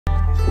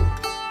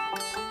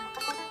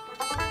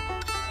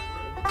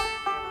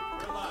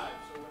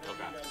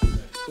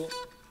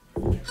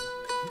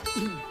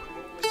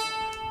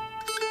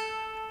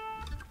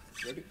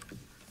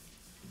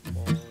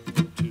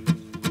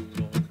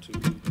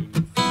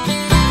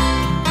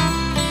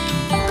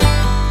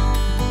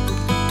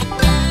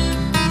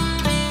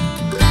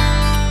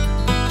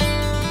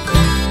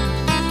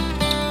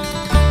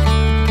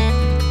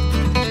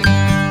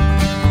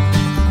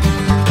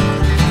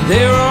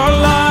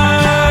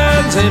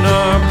in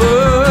our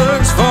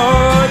books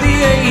for the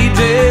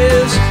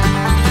ages,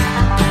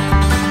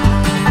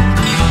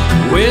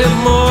 where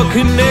more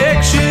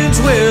connections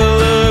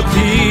will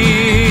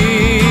appear.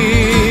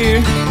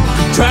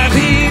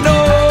 Driving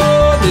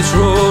on this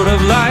road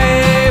of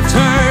life,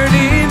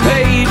 turning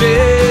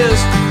pages,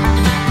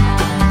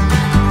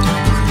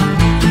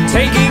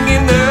 taking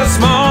in the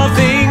small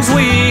things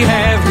we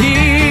have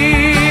here.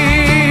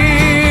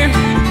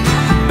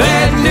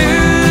 Bad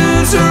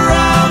news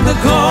around the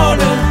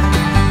corner,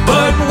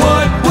 but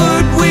what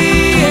would we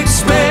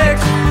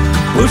expect?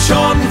 Push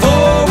on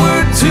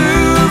forward to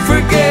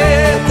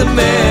forget the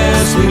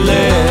mess we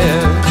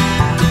left.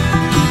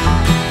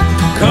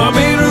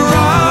 Coming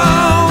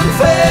around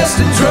fast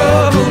and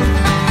troubled,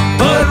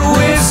 but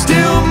we're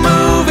still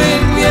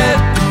moving yet,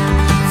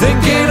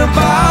 thinking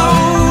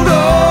about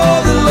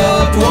all the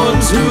loved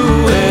ones who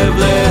have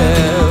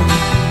left.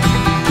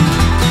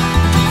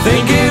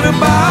 Thinking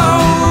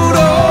about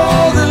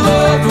all the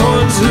loved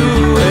ones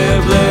who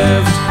have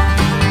left.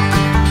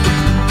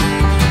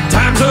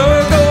 Times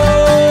are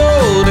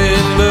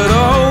golden, but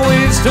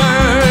always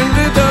turn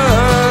to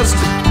dust.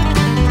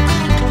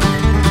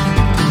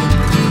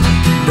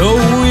 No,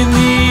 in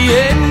the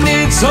end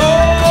it's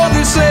all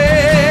the same.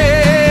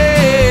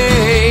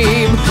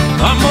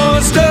 A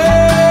more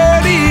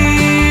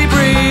sturdy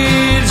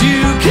bridge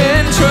you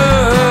can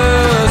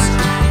trust,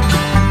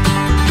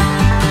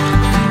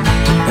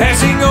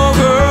 passing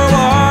over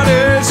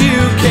waters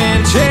you can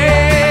change.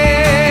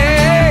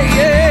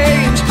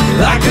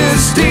 Like a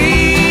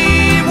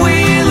steam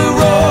wheel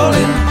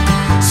rolling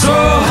so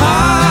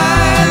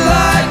high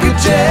like a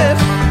jet,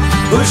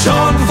 push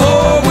on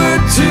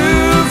forward to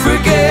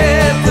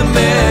forget the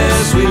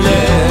mess we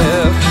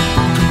left.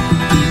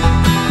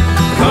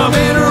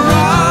 Coming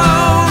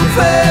around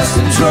fast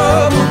and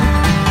trouble,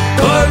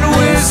 but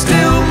we're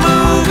still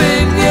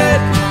moving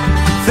yet,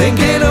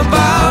 thinking